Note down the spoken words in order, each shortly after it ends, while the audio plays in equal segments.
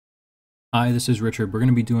Hi, this is Richard. We're going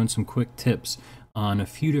to be doing some quick tips on a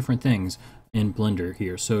few different things in Blender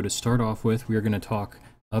here. So to start off with, we are going to talk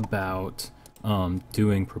about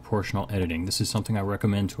doing proportional editing. This is something I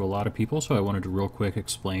recommend to a lot of people, so I wanted to real quick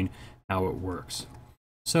explain how it works.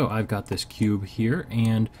 So I've got this cube here,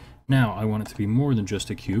 and now I want it to be more than just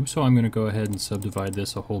a cube, so I'm going to go ahead and subdivide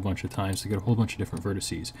this a whole bunch of times to get a whole bunch of different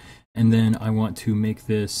vertices. And then I want to make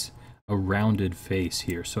this a rounded face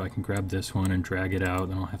here, so I can grab this one and drag it out,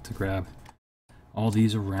 and I'll have to grab all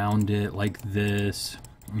these around it like this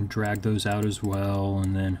and drag those out as well,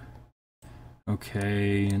 and then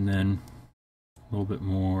okay, and then a little bit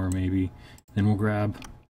more maybe. Then we'll grab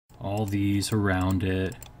all these around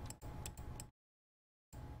it,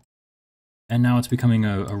 and now it's becoming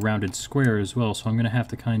a rounded square as well, so I'm gonna have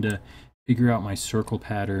to kind of figure out my circle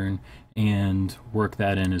pattern and work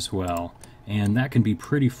that in as well, and that can be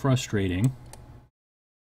pretty frustrating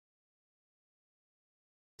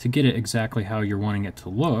to get it exactly how you're wanting it to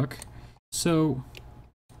look. So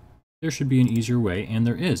there should be an easier way, and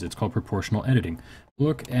there is. It's called proportional editing.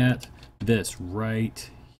 Look at this right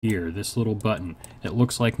here, this little button. It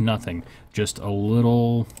looks like nothing, just a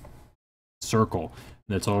little circle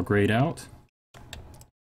that's all grayed out.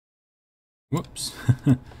 Whoops.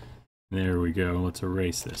 There we go. Let's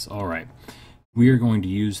erase this. All right. We are going to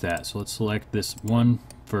use that. So let's select this one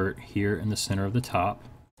vert here in the center of the top.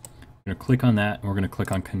 We're going to click on that, and we're going to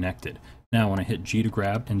click on connected. Now when I hit G to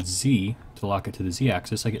grab and Z to lock it to the Z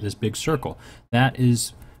axis, I get this big circle. That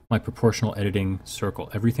is my proportional editing circle.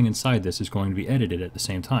 Everything inside this is going to be edited at the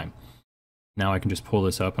same time. Now I can just pull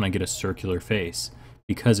this up and I get a circular face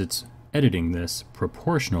because it's editing this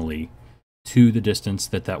proportionally to the distance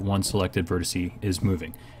that that one selected vertex is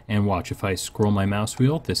moving. And watch, if I scroll my mouse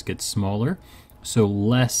wheel, this gets smaller, so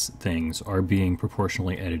less things are being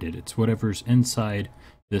proportionally edited. It's whatever's inside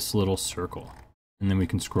this little circle. And then we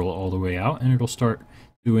can scroll all the way out and it'll start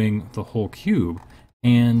doing the whole cube,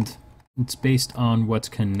 and it's based on what's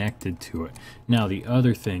connected to it. Now the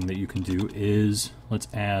other thing that you can do is, let's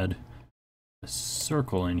add a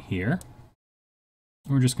circle in here.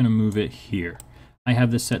 We're just going to move it here. I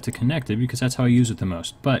have this set to connected because that's how I use it the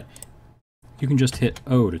most, but you can just hit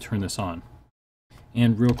O to turn this on.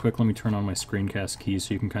 And real quick, let me turn on my screencast keys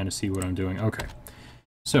so you can kind of see what I'm doing. Okay,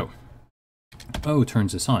 so O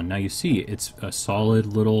turns this on. Now you see it's a solid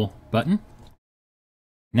little button.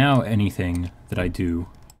 Now anything that I do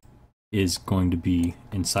is going to be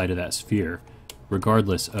inside of that sphere,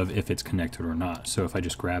 regardless of if it's connected or not. So if I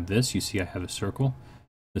just grab this, you see I have a circle.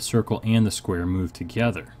 The circle and the square move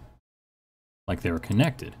together like they were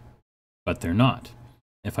connected, but they're not.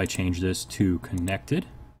 If I change this to connected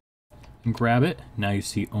and grab it, now you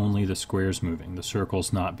see only the squares moving. The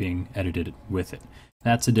circle's not being edited with it.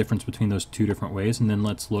 That's the difference between those two different ways. And then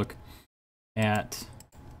let's look at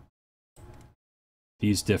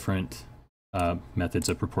these different methods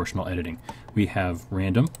of proportional editing. We have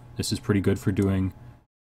random. This is pretty good for doing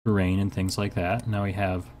terrain and things like that. Now we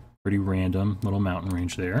have pretty random little mountain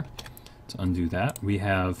range there. Let's undo that. We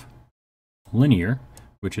have linear,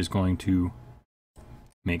 which is going to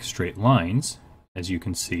make straight lines, as you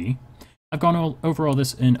can see. I've gone over all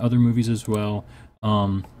this in other movies as well,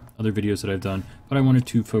 other videos that I've done, but I wanted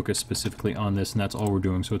to focus specifically on this, and that's all we're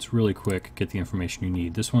doing, so it's really quick. Get the information you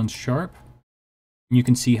need. This one's sharp. You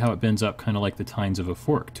can see how it bends up kind of like the tines of a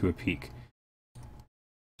fork to a peak.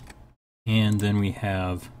 And then we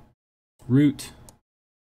have root,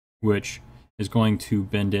 which is going to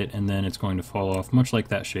bend it, and then it's going to fall off, much like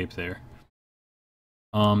that shape there.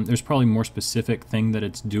 There's probably more specific thing that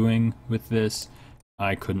it's doing with this.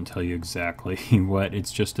 I couldn't tell you exactly what.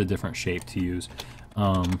 It's just a different shape to use.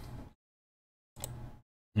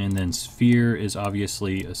 And then sphere is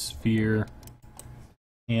obviously a sphere.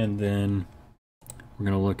 And then we're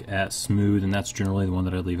going to look at smooth, and that's generally the one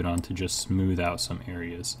that I leave it on to just smooth out some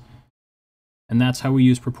areas. And that's how we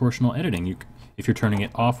use proportional editing. If you're turning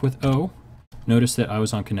it off with O, notice that I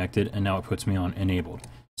was on connected and now it puts me on enabled.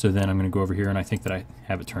 So then I'm going to go over here and I think that I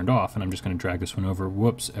have it turned off, and I'm just going to drag this one over.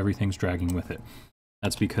 Whoops, everything's dragging with it.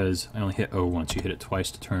 That's because I only hit O once. You hit it twice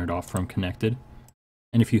to turn it off from connected.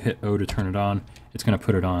 And if you hit O to turn it on, it's going to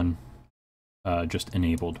put it on just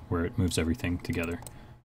enabled, where it moves everything together.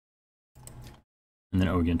 And then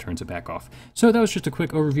O again turns it back off. So that was just a quick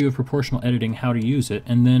overview of proportional editing, how to use it.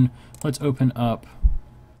 And then let's open up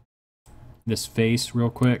this face real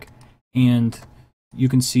quick, and you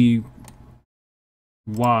can see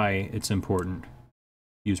why it's important to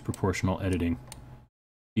use proportional editing.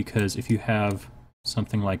 Because if you have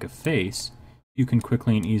something like a face, you can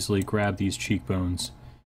quickly and easily grab these cheekbones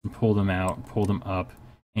and pull them out, pull them up,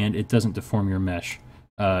 and it doesn't deform your mesh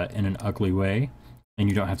in an ugly way. and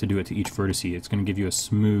you don't have to do it to each vertex. It's going to give you a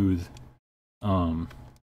smooth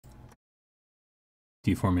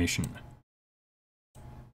deformation.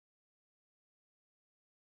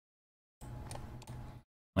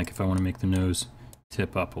 Like if I want to make the nose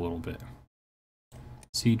tip up a little bit.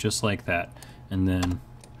 See, just like that. And then,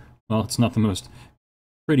 well, it's not the most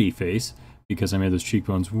pretty face because I made those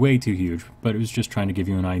cheekbones way too huge, but it was just trying to give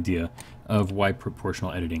you an idea of why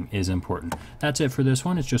proportional editing is important. That's it for this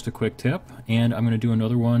one. It's just a quick tip, and I'm going to do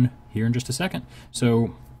another one here in just a second.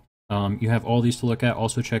 So you have all these to look at.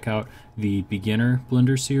 Also check out the beginner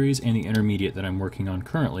Blender series and the intermediate that I'm working on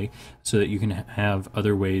currently so that you can have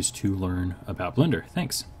other ways to learn about Blender.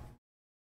 Thanks.